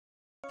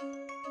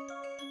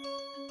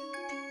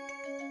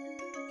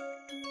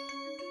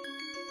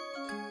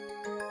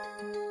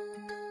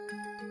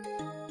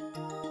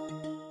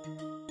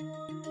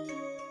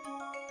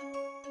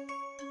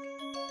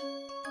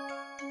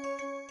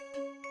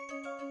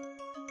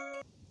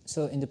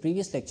So, in the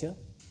previous lecture,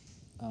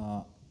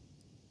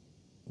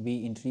 we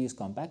introduced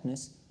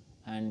compactness,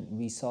 and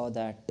we saw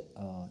that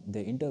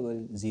the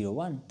interval 0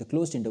 1, the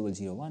closed interval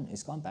 0 1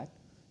 is compact.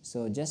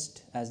 So,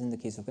 just as in the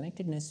case of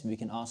connectedness, we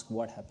can ask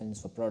what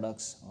happens for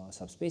products or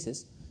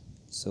subspaces.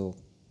 So,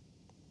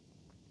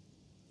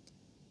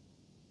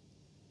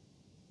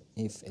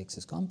 if X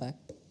is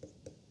compact,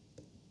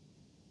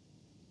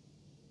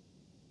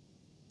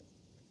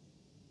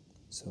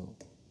 so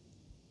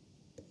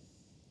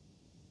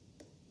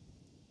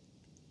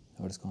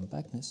what is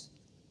compactness?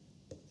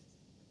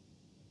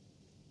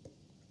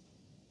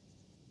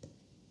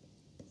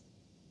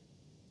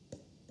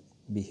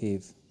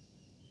 Behave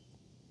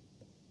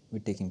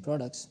with taking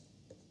products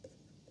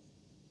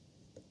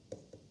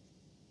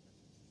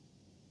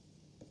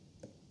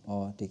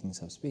or taking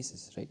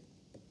subspaces, right?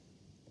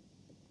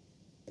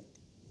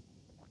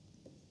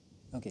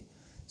 Okay.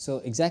 So,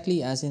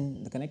 exactly as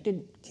in the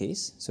connected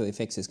case, so if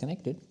X is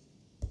connected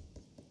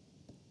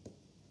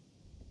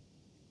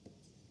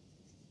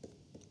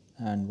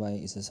and Y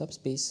is a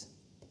subspace,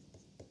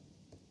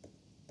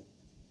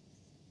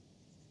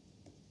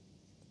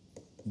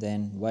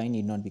 then Y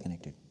need not be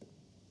connected.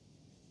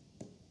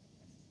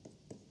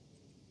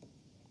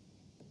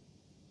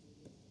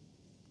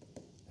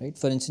 Right?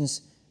 For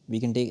instance, we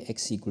can take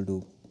X equal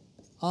to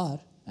R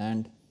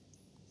and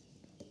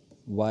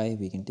Y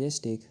we can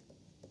just take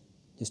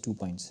just 2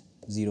 points,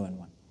 0 and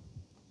 1.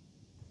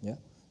 Yeah.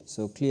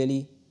 So,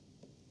 clearly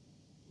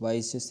Y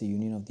is just the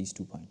union of these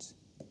 2 points.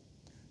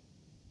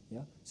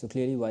 Yeah. So,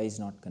 clearly Y is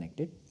not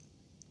connected,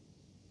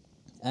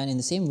 and in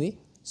the same way,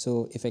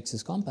 so if X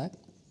is compact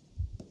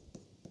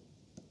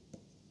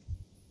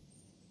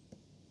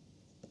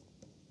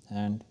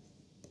and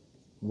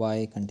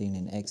Y contained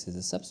in X is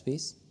a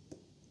subspace,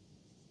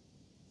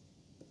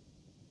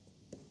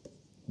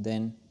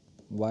 then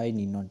Y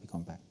need not be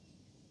compact.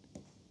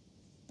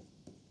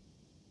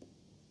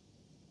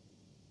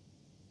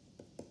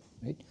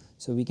 Right.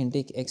 So, we can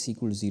take X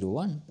equal to 0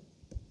 1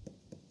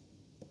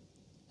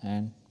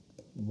 and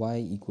Y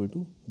equal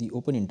to the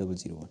open interval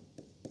 0 1.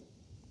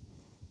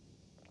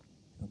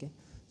 Okay.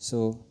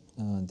 So,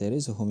 there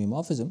is a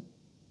homeomorphism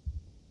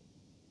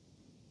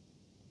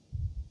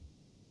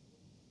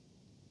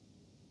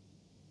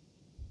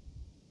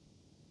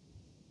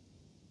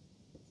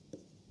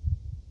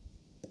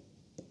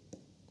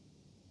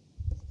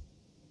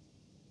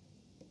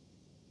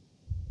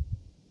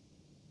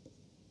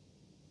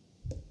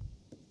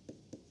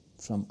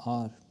from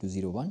R to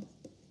 0 1,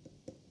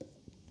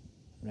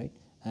 right,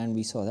 and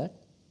we saw that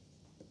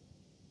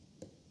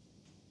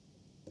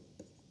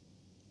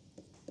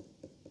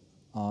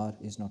R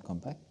is not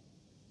compact.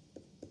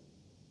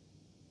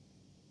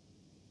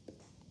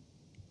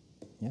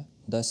 Yeah.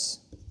 Thus,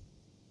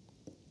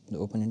 the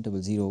open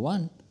interval 0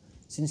 1,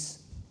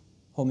 since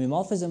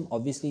homeomorphism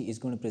obviously is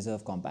going to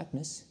preserve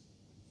compactness.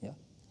 Yeah.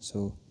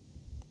 So,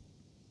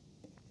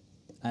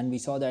 and we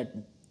saw that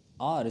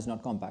R is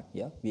not compact.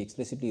 Yeah, we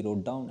explicitly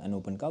wrote down an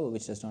open cover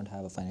which does not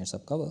have a finite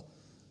subcover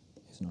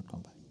is not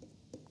compact.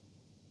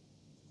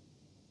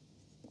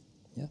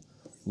 Yeah,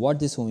 what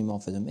this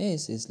homeomorphism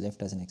is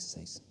left as an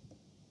exercise.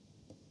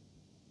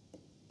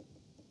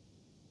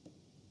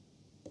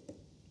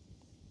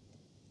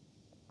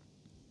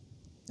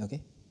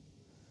 Okay.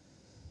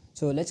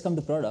 So, let us come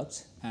to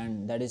products,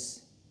 and that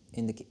is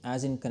in the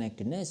as in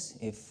connectedness,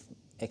 if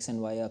X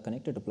and Y are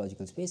connected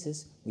topological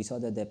spaces, we saw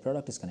that their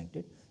product is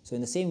connected. So,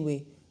 in the same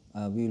way,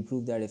 we will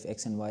prove that if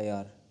X and Y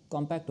are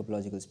compact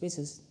topological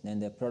spaces,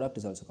 then their product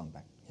is also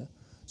compact. Yeah?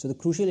 So, the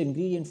crucial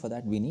ingredient for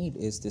that we need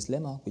is this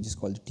lemma, which is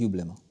called the tube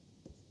lemma.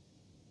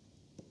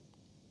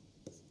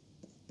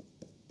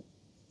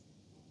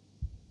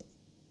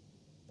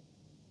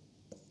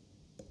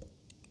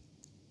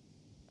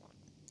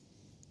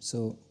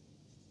 So,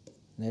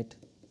 let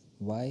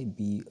Y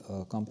be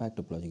a compact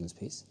topological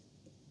space.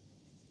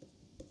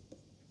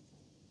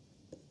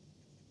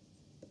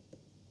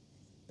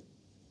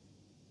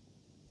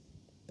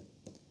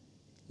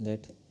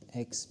 Let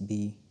X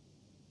be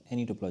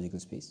any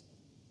topological space.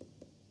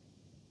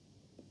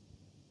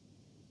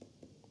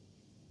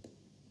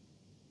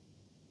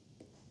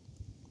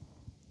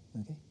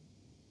 Okay.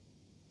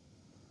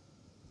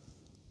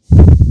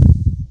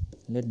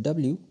 Let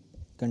W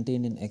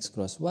contained in X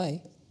cross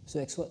Y. So,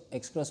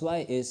 X cross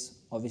Y is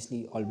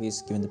obviously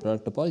always given the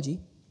product topology,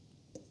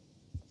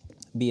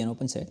 be an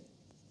open set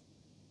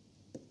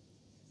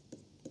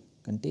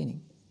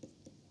containing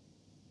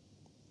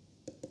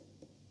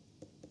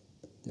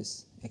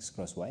this X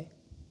cross Y.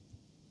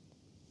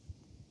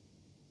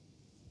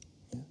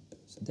 Yeah.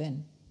 So,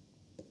 then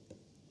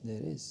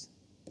there is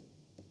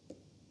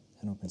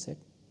an open set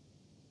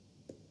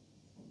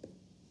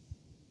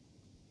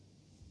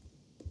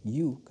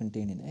U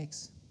contained in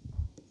X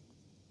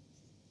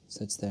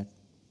such that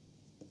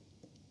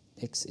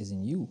X is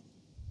in U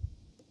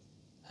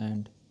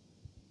and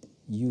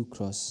U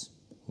cross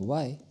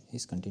Y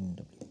is contained in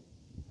W.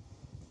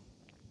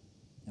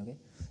 Okay.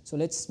 So,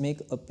 let us make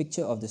a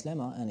picture of this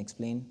lemma and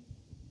explain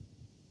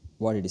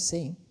what it is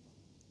saying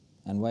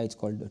and why it is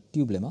called a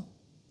tube lemma.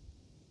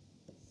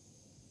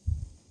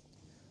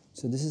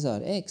 So this is our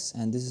x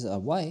and this is our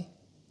y.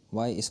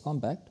 Y is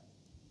compact,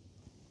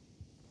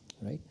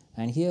 right?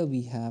 And here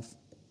we have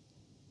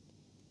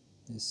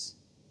this.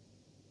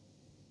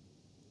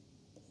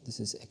 This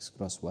is x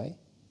cross y,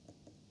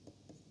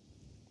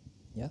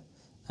 yeah,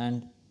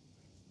 and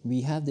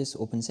we have this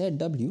open set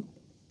W.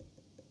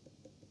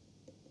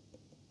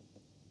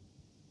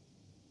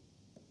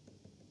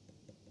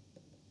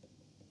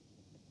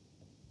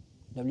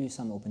 W is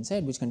some open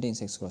set which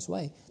contains x cross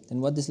y.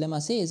 Then what this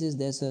lemma says is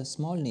there's a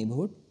small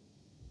neighborhood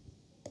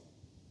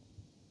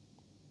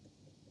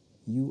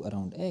U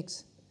around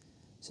x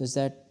such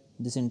that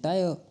this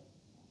entire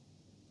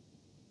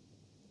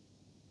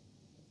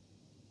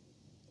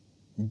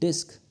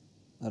disk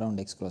around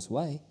x cross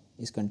y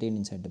is contained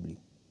inside W.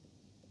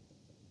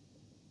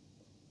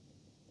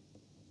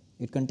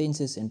 It contains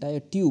this entire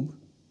tube.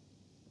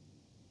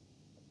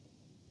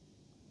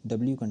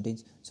 W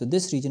contains, so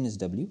this region is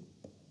W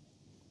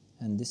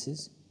and this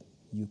is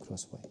U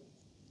cross y.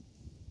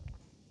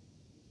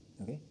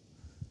 Okay.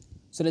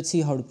 So let's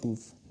see how to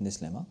prove this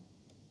lemma.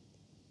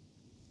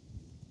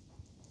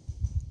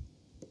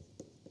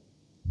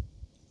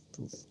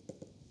 Proof.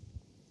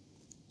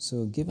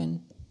 So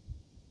given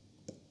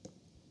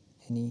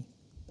any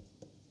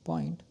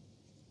point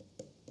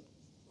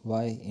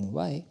y in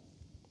y,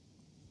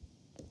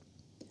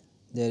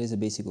 there is a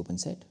basic open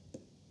set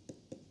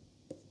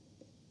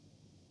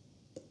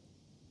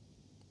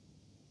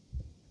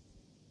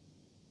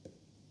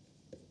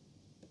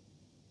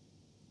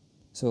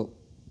so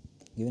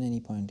given any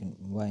point in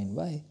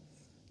y,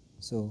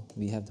 so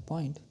we have the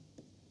point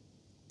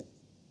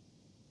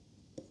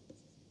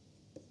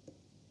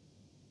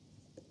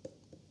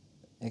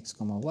x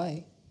comma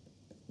y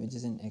which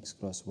is in x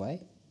cross y,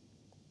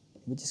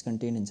 which is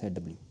contained inside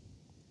W,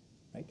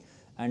 right?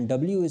 And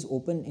W is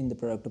open in the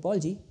product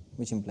topology,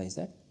 which implies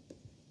that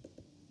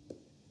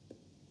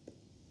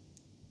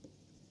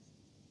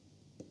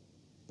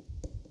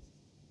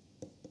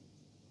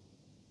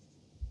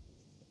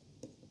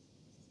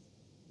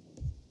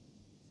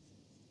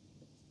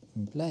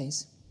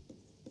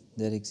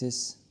there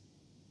exists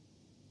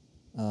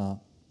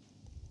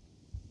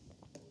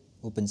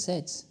open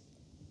sets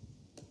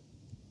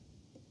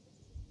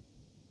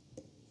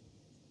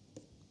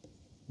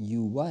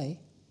Uy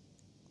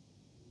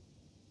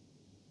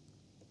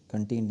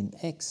contained in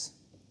X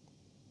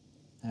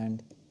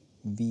and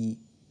Vy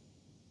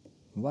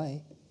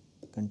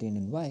contained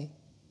in Y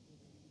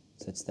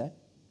such that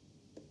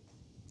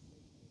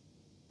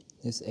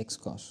this x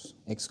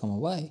comma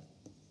y,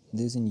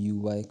 this is in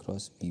Uy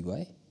cross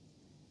Vy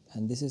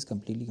and this is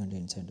completely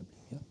contained inside W.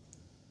 Yeah?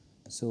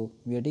 So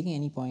we are taking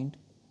any point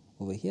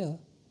over here,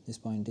 this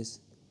point is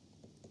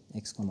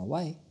x comma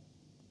y,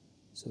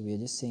 so we are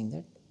just saying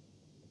that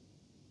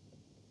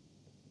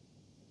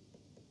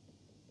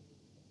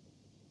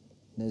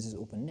there is this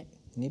open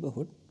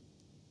neighborhood.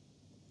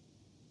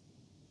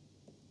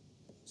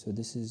 So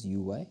this is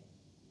Uy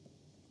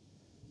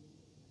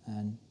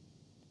and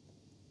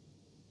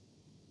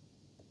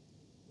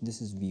this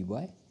is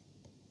Vy.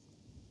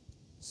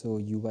 So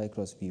Uy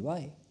cross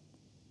Vy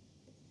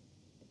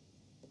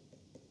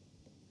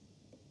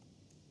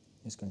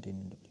is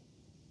contained in W.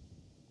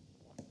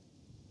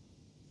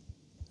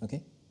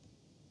 Okay.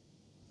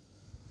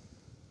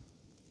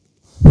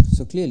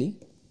 So clearly,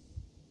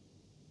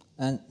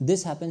 and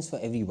this happens for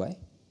every y.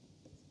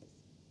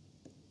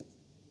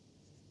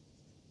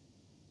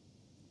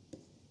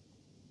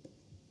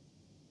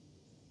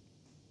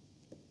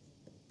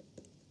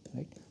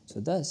 Right.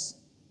 So thus,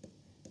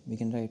 we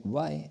can write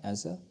y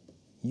as a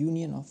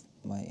union of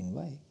y in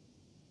y,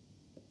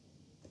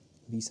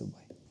 v sub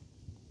y.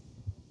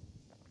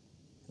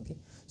 Okay.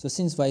 So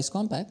since y is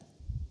compact,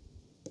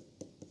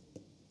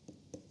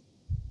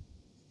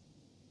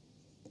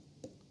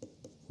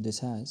 this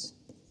has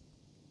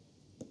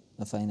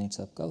a finite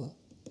subcover.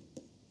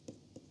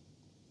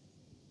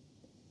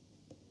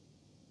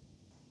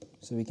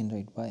 So we can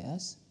write y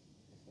as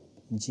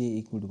j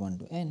equal to 1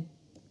 to n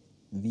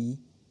v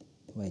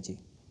yj.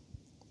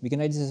 We can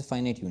write this as a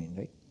finite union,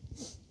 right?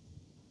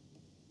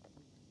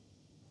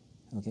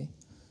 Okay.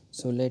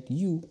 So let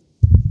u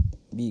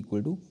be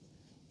equal to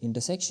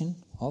intersection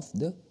of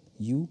the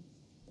u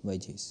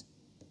yj's.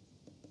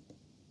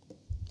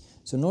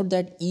 So note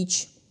that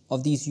each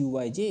of these u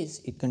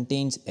yj's, it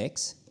contains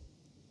x,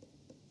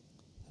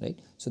 right?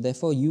 So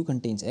therefore u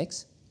contains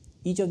x.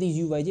 Each of these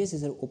u yj's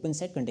is an open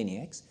set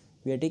containing x.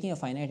 We are taking a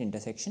finite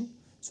intersection,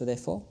 so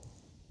therefore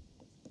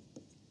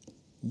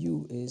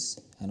u is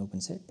an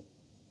open set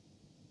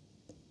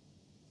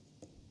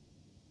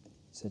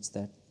such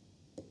that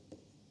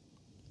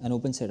an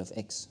open set of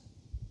x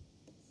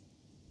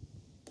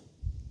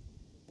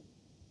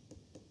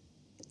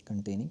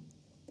containing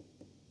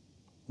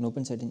an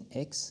open set in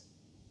x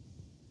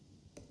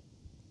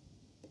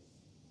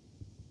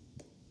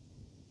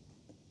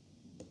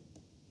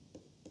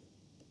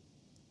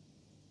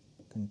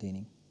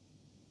containing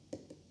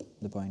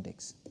the point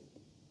x.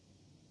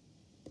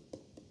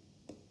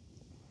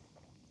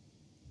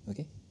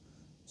 Okay.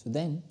 So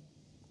then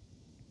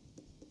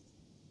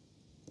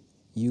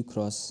u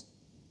cross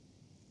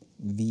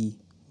V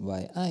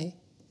yi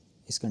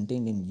is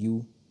contained in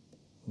U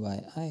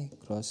yi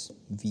cross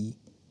V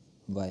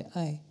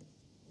yi,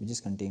 which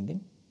is contained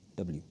in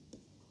W.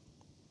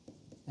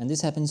 And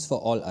this happens for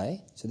all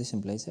I. So, this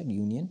implies that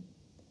union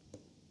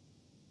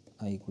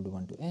I equal to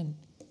 1 to n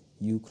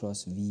U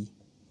cross V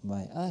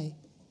yi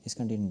is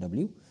contained in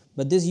W,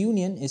 but this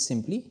union is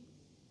simply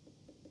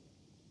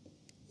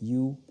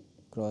U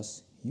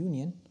cross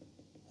union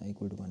I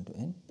equal to 1 to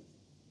n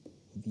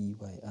V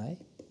yi,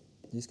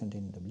 this is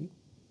contained in W,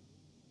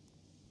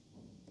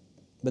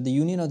 but the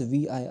union of the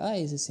V I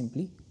is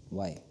simply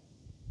y.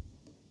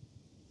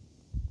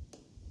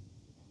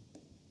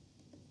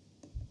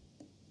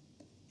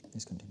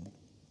 Is contained.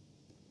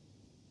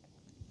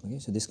 Okay,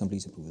 so this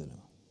completes the proof of the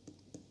lemma.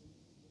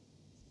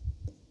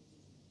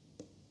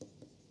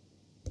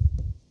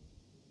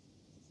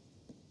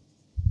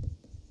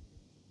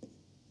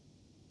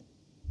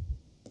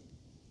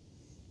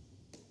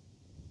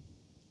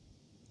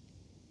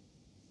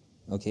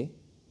 Okay,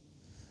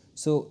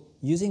 so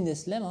using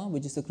this lemma,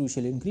 which is the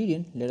crucial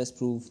ingredient, let us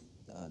prove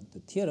the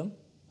theorem,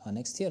 our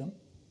next theorem.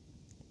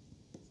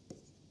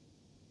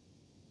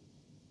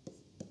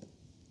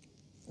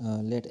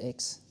 Let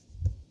x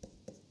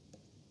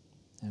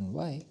and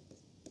y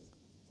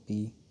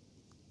be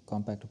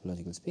compact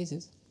topological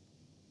spaces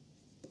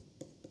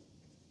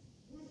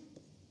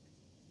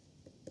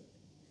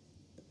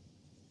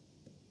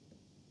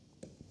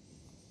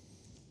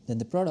then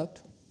the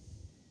product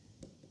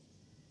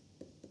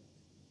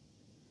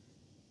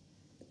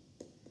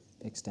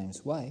x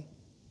times y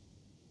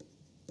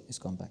is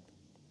compact.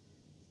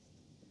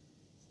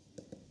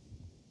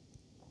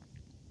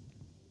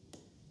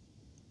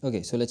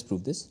 Okay, so let's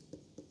prove this.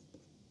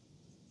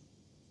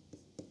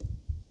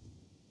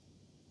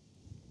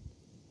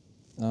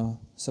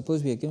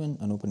 Suppose we are given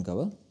an open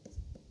cover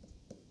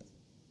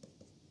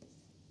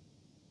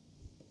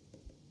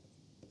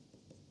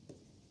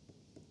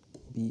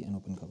B an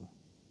open cover.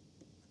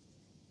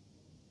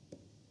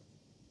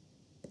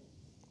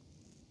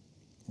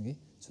 Okay,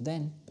 so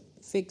then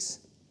fix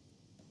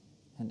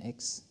an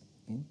x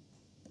in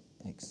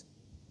x.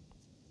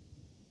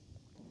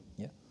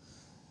 Yeah.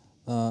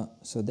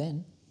 So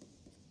then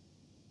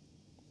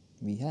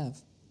we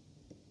have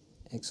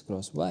x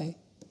cross y,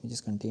 which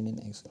is contained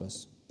in x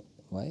cross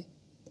y,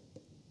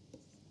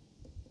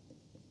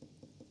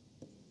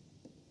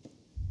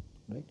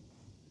 right?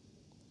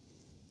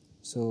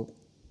 So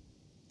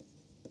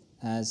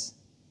as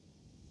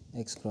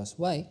x cross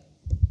y,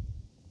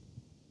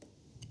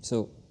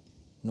 so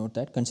note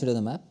that, consider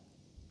the map,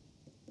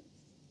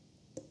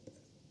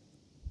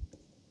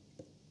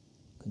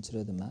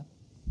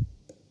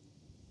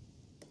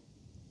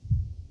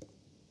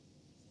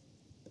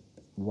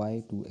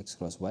 y to x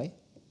cross y,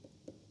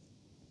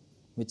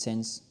 which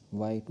sends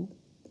y to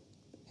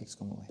x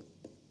comma y,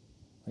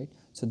 right.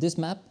 So this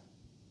map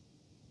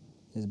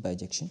is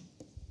bijection,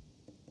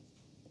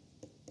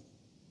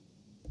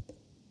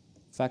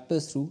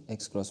 factors through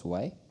x cross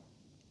y,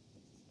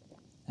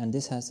 and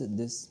this has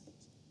this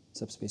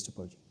subspace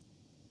topology.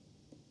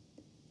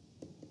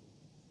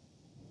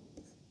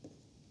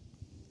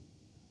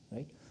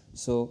 Right.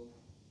 So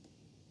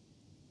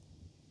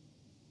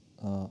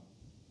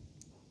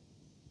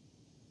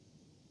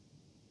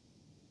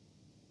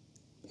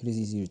it is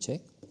easy to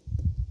check.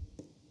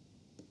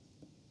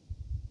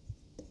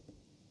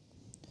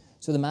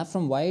 So the map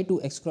from y to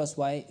x cross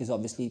y is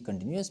obviously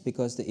continuous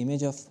because the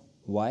image of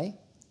y,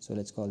 so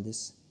let's call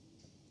this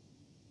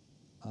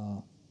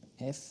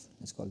f,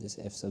 let's call this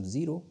f sub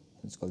 0,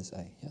 let's call this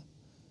I, yeah,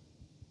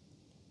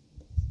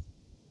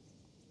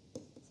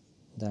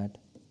 that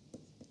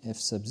f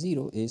sub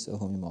 0 is a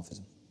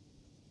homeomorphism.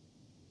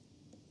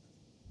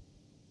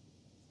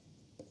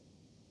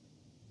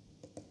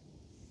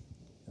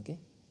 Okay,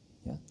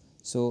 yeah.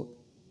 So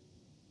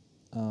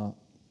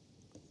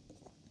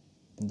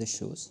this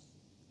shows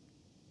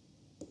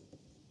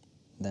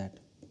that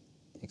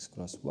x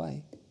cross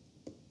y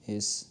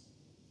is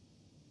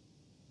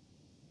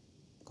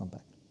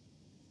compact,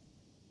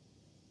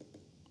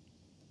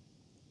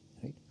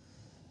 right.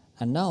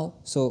 And now,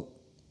 so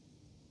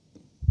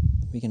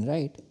we can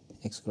write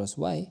x cross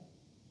y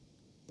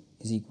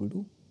is equal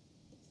to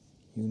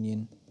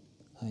union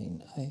I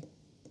in I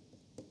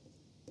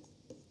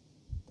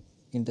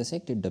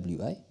intersected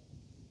wi,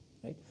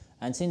 right.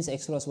 And since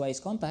x cross y is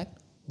compact,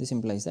 this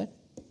implies that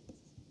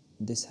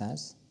this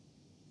has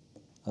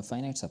a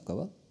finite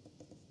subcover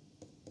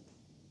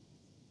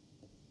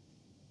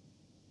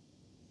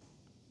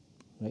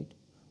right,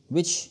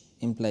 which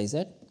implies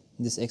that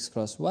this x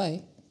cross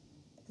y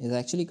is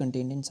actually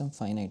contained in some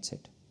finite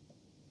set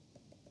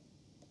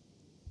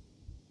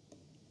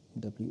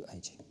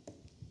wij.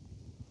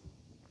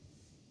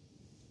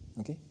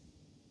 Okay.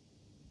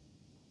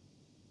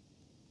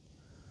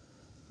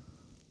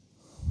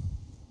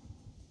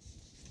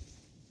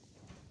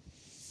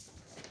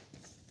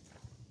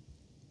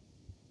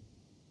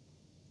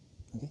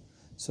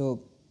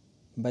 So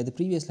by the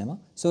previous lemma,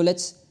 so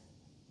let's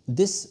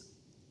this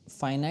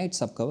finite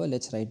subcover,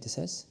 let's write this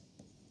as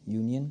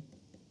union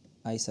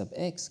I sub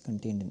x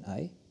contained in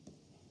I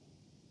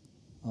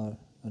or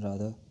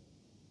rather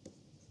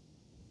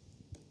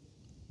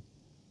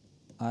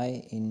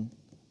I in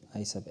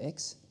I sub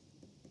x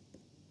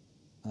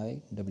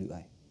I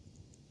wi.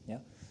 Yeah.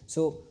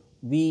 So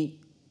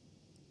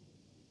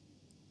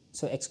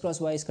x cross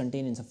y is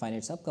contained in some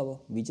finite subcover.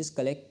 We just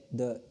collect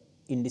the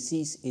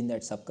indices in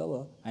that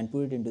subcover and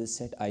put it into the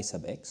set I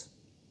sub x.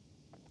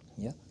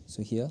 Yeah.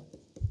 So here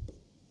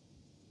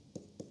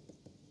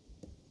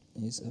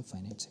is a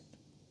finite set.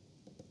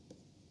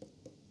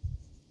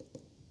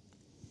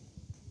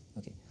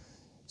 Okay.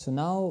 So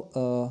now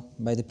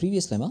by the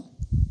previous lemma,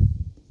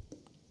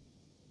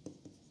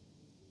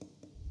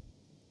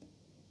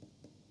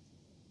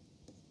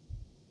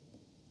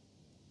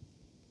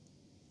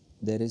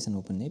 there is an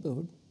open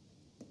neighborhood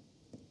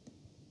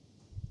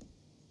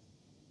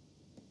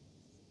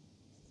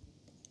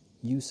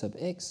u sub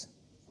x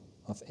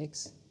of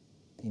x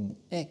in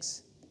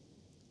x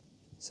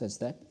such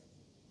that,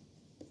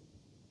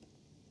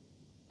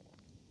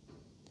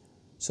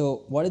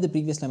 so what did the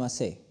previous lemma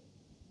say?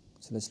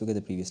 So let's look at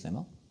the previous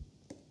lemma.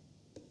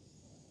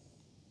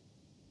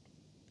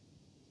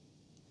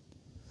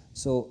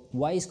 So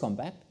y is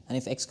compact, and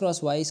if x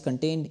cross y is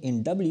contained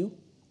in W,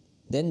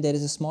 then there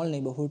is a small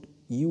neighborhood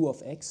u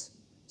of x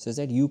such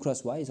that u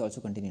cross y is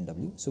also contained in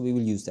W. So we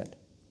will use that.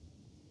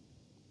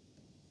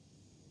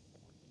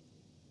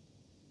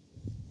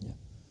 Yeah.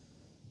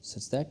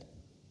 Such that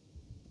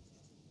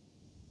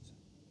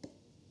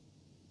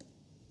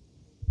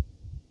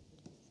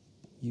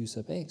u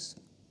sub x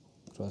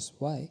cross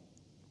y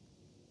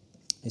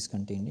is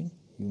contained in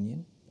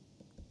union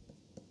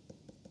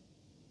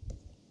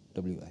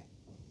Wi.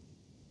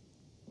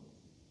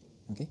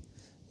 Okay.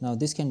 Now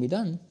this can be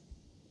done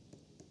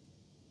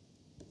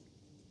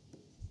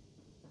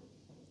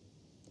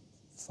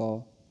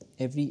for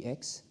every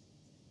x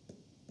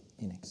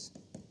in x,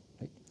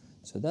 right?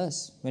 So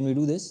thus, when we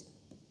do this,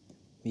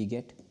 we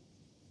get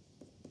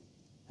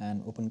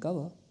an open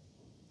cover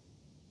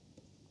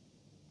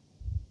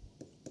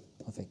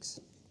of x,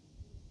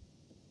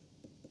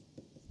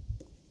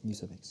 u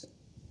sub x.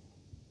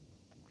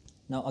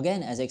 Now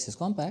again, as x is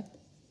compact,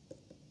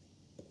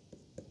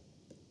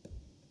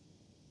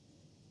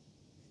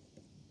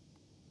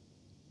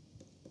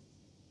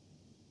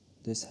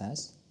 this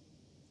has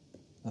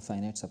a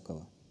finite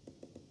subcover.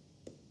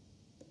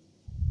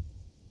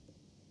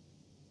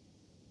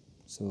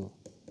 So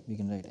we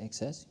can write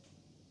x as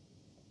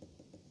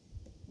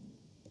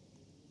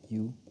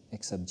u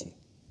x sub j.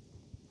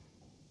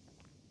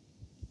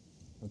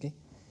 Okay.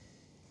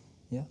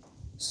 Yeah.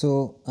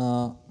 So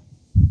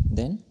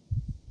then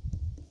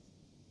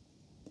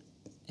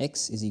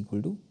x is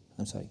equal to,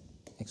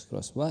 x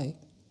cross y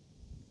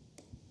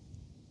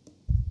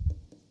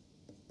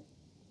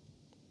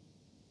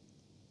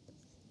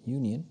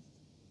union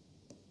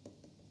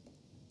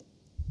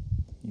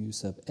u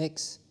sub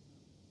x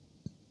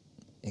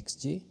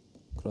xj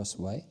cross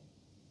y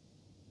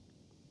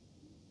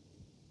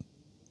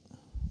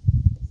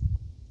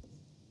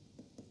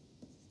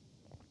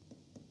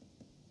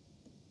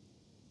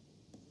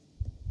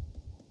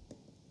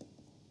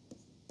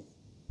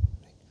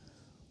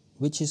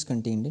which is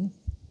contained in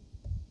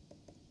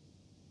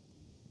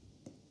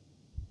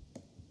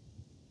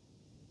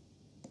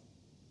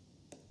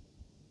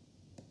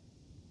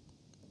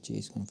j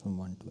is going from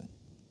 1 to n.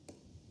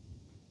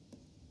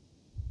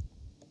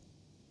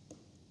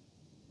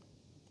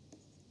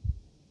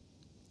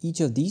 Each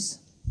of these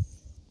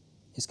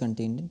is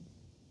contained in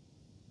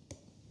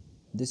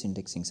this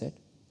indexing set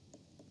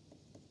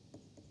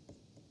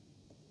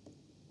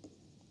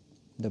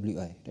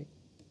Wi, right?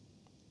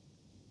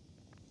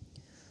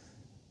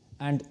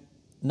 And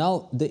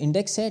now the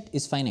index set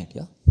is finite,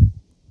 yeah?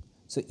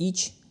 So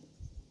each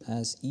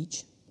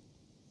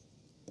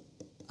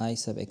I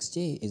sub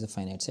xj is a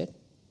finite set,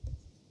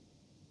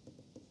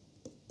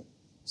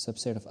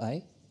 subset of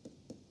I.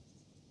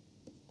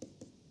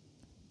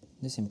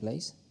 This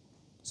implies,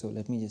 so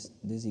let me just,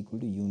 this is equal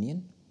to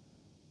union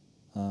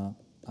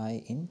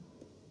I in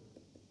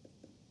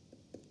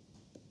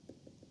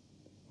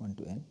 1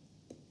 to n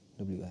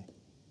Wi.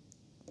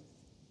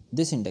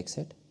 This index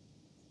set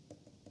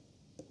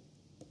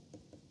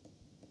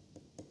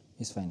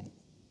is finite,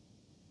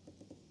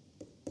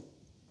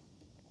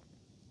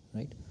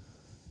 right?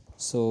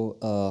 So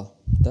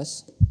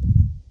thus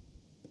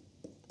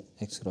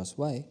x cross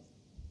y,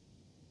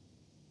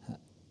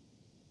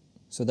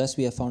 so thus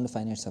we have found a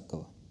finite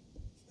subcover.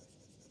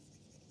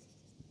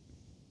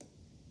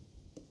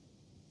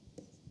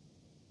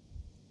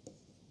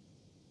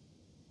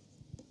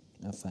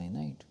 A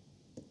finite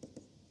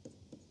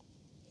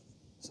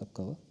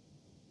subcover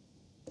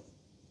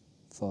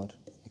for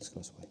x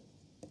cross y,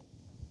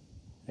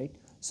 right?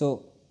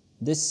 So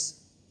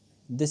this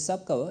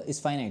subcover is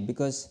finite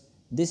because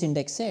this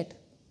index set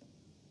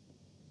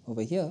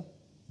over here,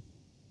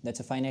 that's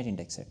a finite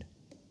index set.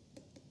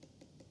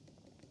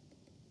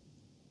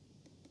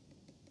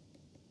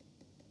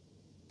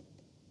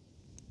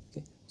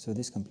 Okay, so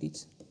this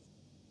completes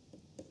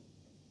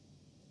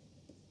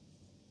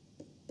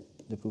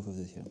the proof of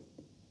this theorem.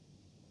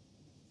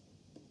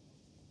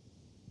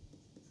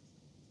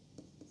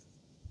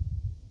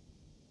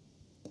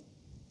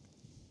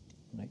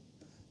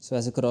 So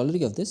as a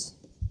corollary of this,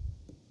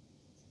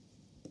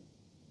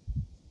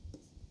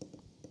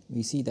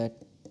 we see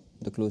that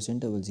the closed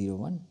interval 0,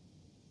 1,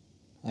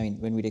 I mean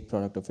when we take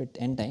product of it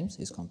n times,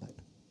 is compact.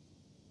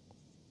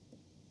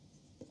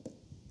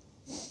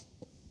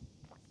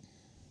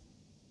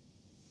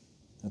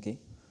 Okay.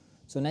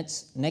 So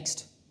next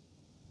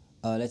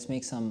let's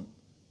make some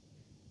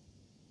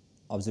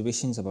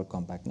observations about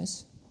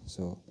compactness.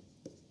 So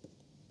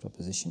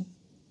proposition,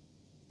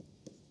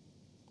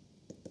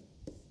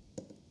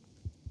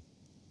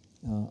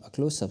 a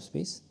closed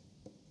subspace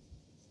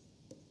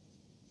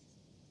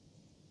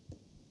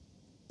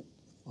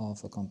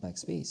of a compact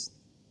space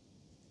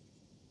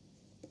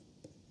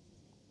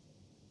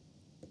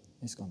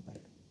is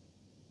compact.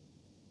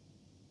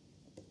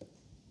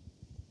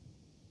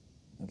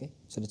 Okay,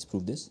 so let's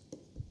prove this.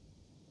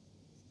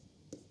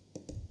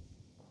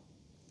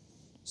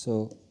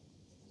 So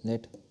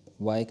let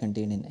y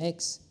contained in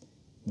X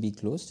be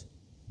closed,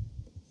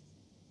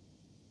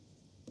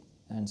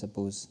 and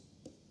suppose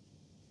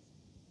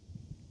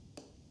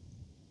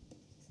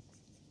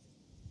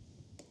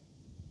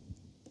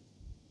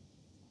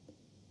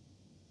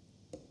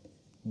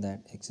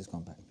that X is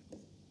compact.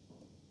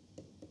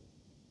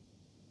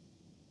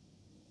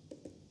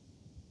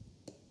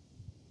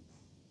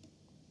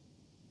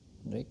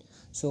 Right.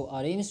 So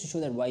our aim is to show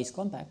that y is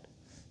compact.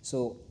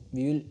 So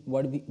we will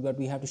what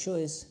we have to show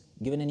is,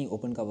 given any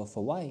open cover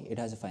for y, it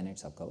has a finite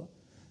subcover.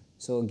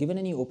 So given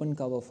any open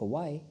cover for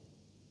y,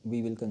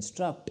 we will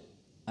construct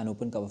an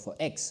open cover for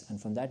X, and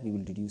from that we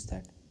will deduce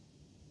that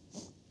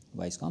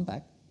y is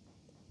compact.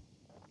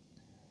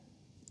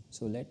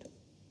 So let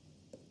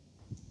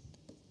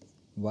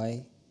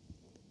y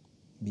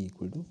be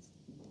equal to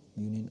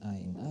union I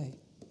in I,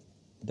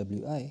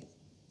 Wi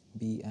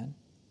be an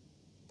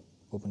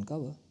open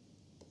cover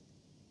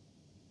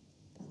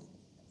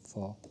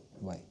for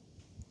y,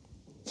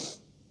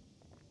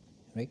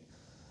 right.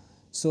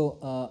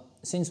 So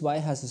since y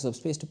has a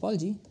subspace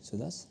topology, so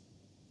thus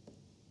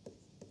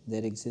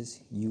there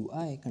exists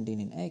ui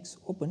contained in X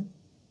open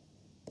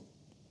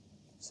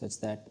such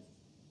that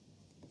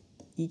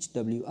each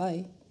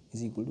wi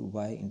is equal to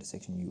y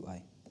intersection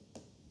ui,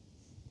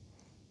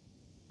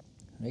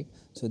 right.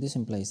 So this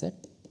implies that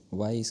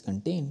y is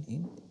contained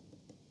in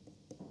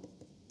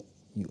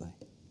ui.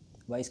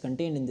 Y is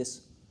contained in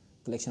this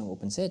collection of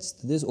open sets.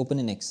 This is open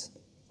in X,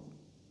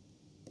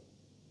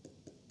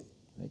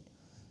 right.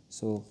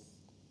 So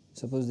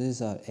suppose this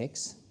is our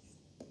X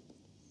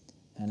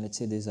and let's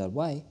say this is our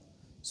Y.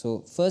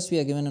 So first we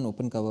are given an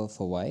open cover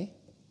for Y,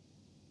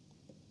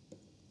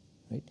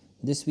 right.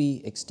 This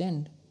we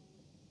extend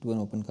to an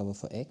open cover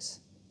for X.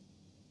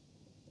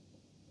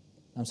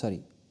 I'm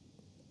sorry,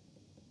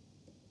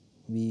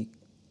 we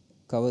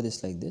cover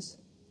this like this.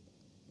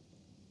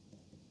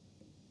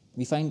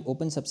 We find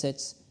open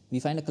subsets, we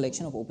find a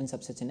collection of open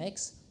subsets in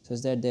X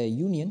such that their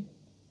union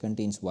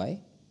contains Y,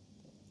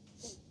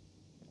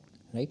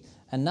 right.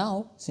 And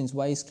now since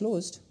Y is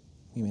closed,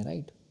 we may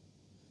write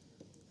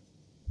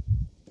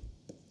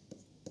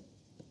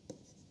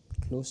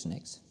closed in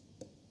X,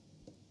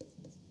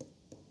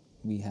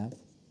 we have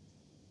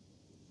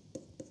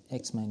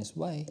X minus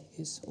Y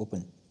is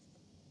open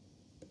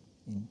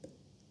in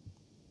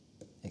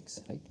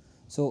X, right.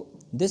 So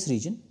this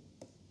region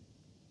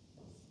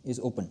is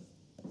open,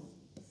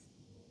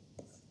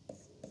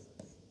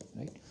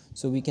 right.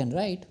 So we can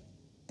write,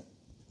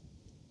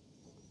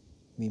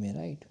 we may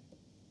write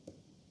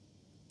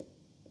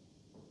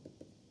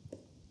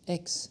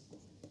X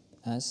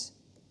as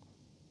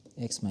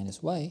X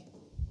minus Y,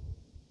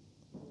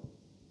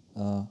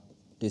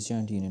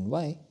 disjoint union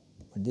Y,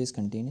 but this is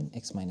contained in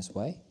X minus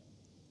Y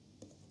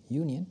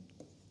union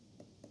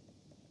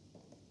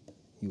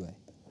ui,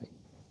 right.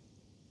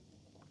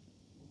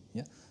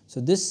 Yeah.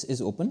 So this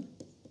is open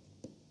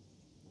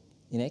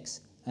in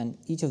X and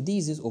each of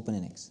these is open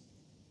in X,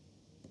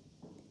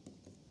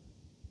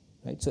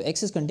 right. So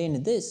X is contained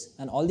in this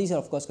and all these are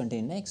of course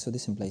contained in X. So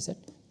this implies that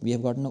we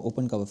have gotten an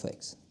open cover for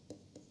X.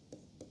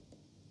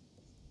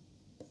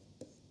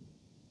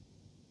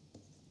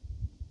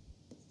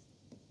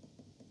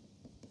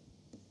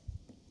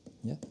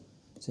 Yeah.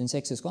 Since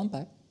X is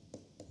compact,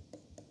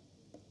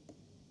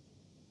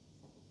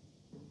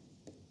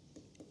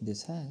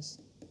 this has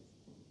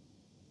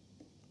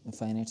a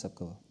finite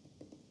subcover.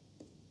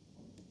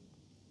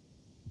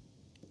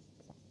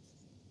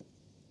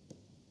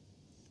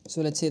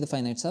 So let's say the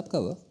finite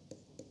subcover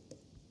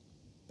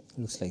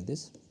looks like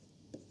this.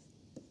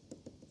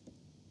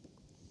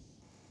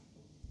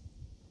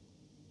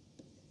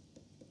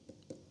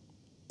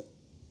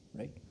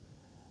 Right.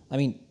 I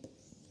mean,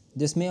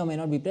 this may or may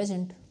not be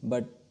present,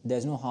 but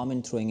there's no harm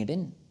in throwing it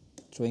in,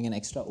 throwing an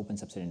extra open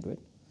subset into it.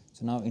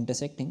 So now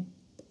intersecting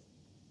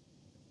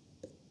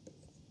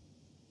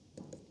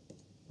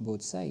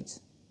both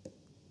sides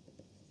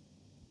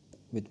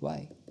with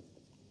y,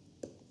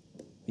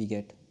 we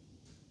get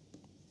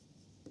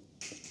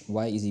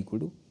y is equal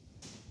to,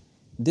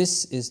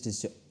 this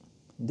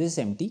is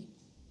empty,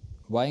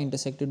 y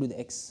intersected with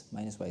x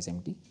minus y is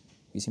empty.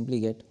 We simply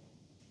get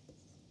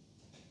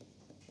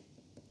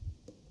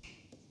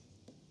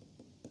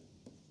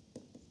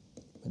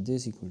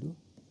this equal to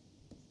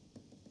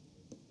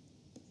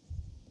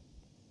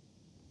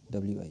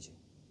Wij.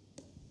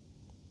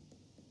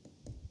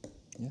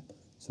 Yeah.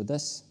 So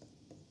thus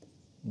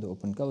the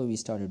open cover we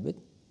started with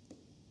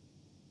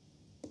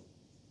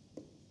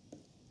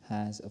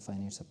has a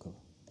finite subcover.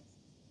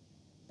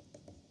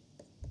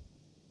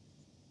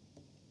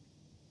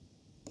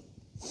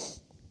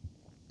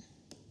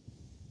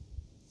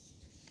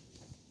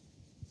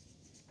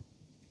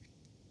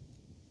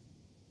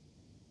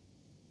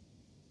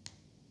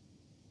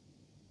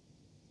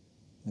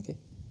 Okay.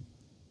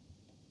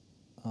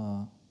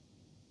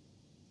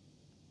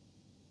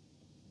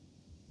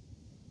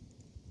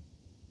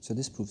 So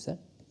this proves that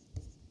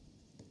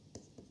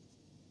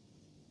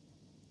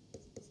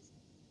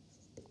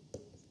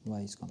Y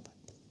is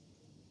compact.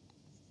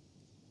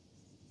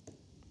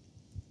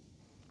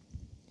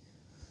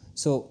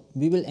 So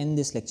we will end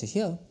this lecture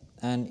here,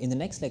 and in the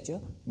next lecture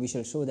we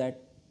shall show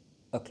that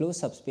a closed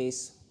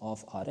subspace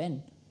of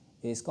Rn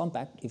is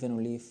compact if and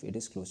only if it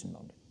is closed and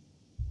bounded.